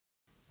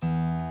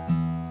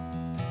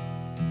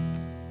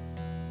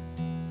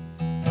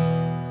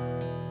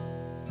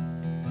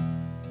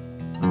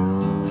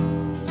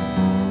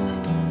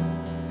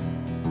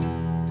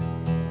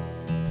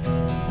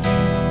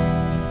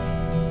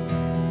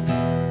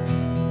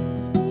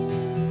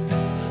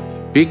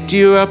picked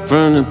you up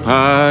from the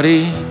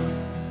party.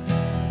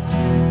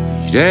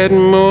 You'd had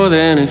more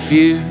than a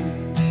few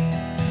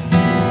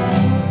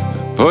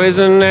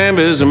poison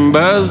ambers and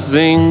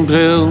buzzing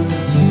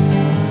pills.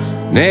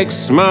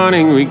 Next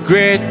morning,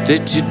 regret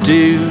that you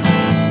do.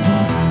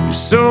 You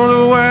saw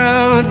the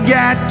world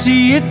got to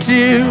you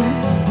too.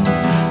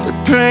 The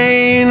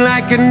pain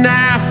like a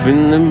knife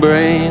in the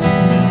brain.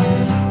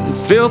 The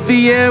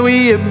filthy air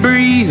we are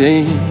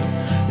breathing.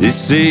 They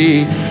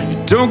say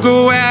you don't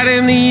go out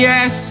in the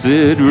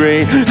acid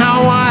rain.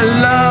 I want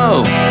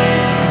love.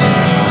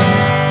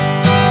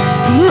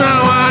 I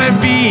wanna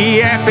be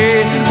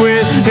happy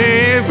with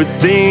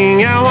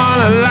everything. I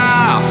wanna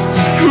laugh,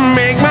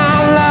 make my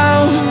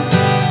love,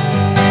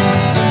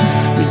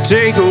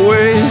 take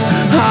away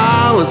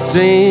all the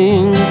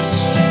stings,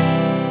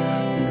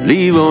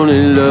 leave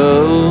only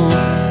love.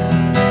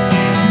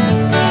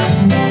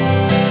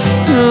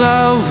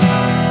 Love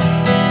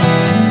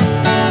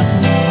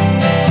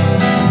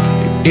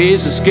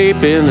is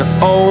escaping, the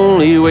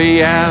only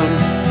way out,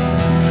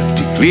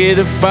 to clear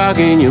the fog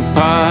in your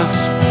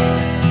path.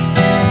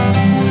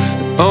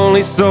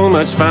 Only so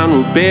much fun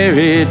will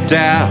bury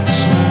doubt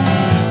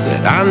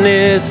that on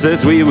this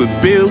earth we were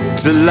built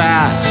to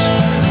last.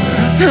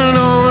 I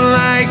don't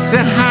like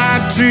the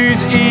hard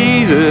truth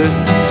either.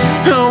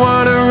 I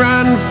wanna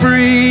run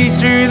free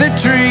through the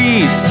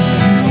trees,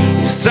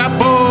 stop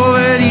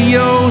over the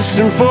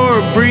ocean for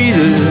a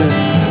breather,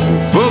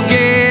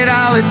 forget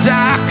all the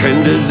dark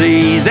and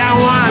disease. I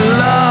want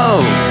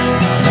love.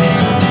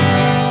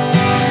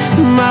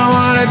 I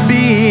wanna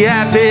be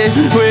happy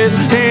with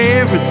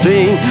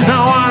everything. I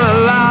wanna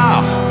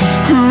laugh,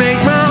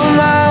 make my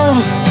love,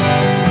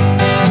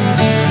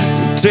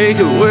 take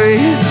away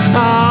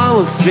all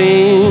the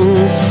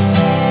stings,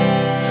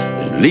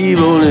 leave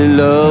only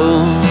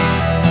love.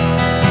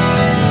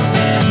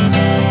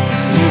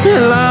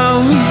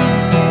 Love.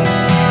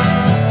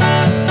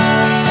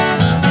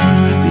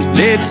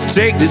 Let's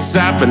take this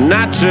up a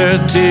notch or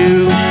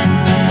two,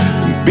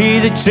 be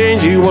the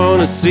change you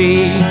wanna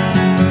see.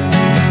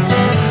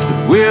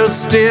 We'll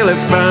still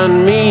have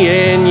fun, me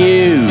and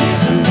you.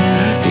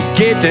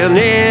 Get down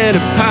there to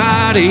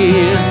party.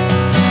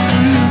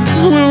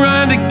 We'll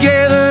run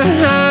together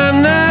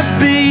on the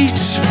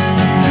beach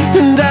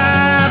and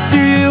dive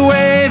through the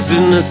waves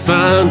in the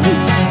sun.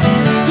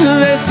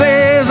 This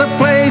is a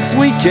place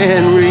we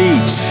can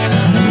reach.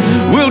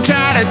 We'll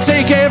try to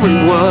take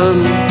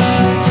everyone.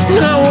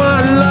 I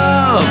want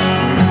love.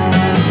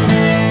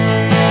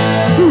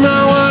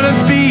 I wanna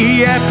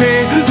be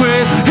happy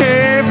with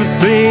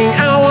everything.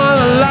 I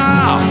wanna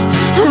laugh,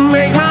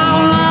 make my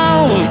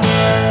love,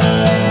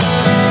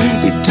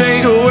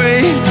 take away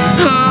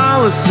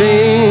all the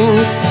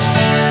stings,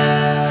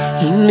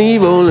 and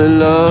leave only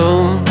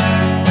love.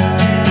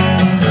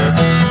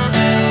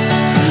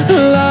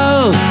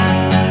 Love.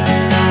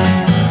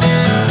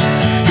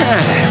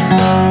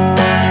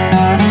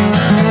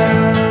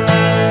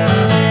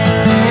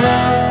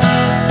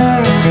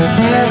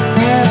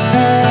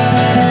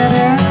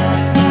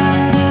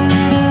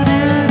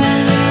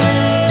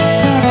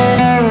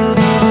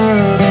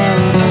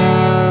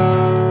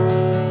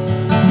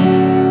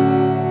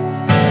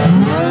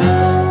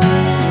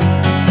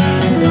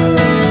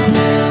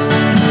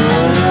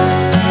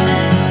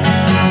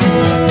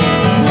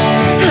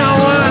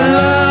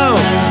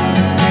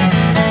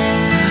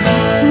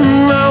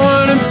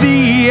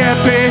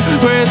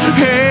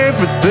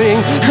 Everything.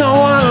 I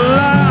wanna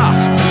laugh,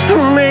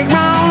 make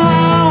my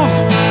love,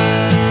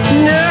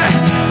 yeah,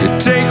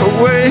 take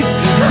away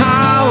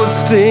all the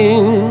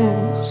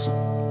stings,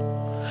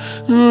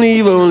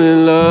 leave only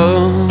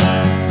love.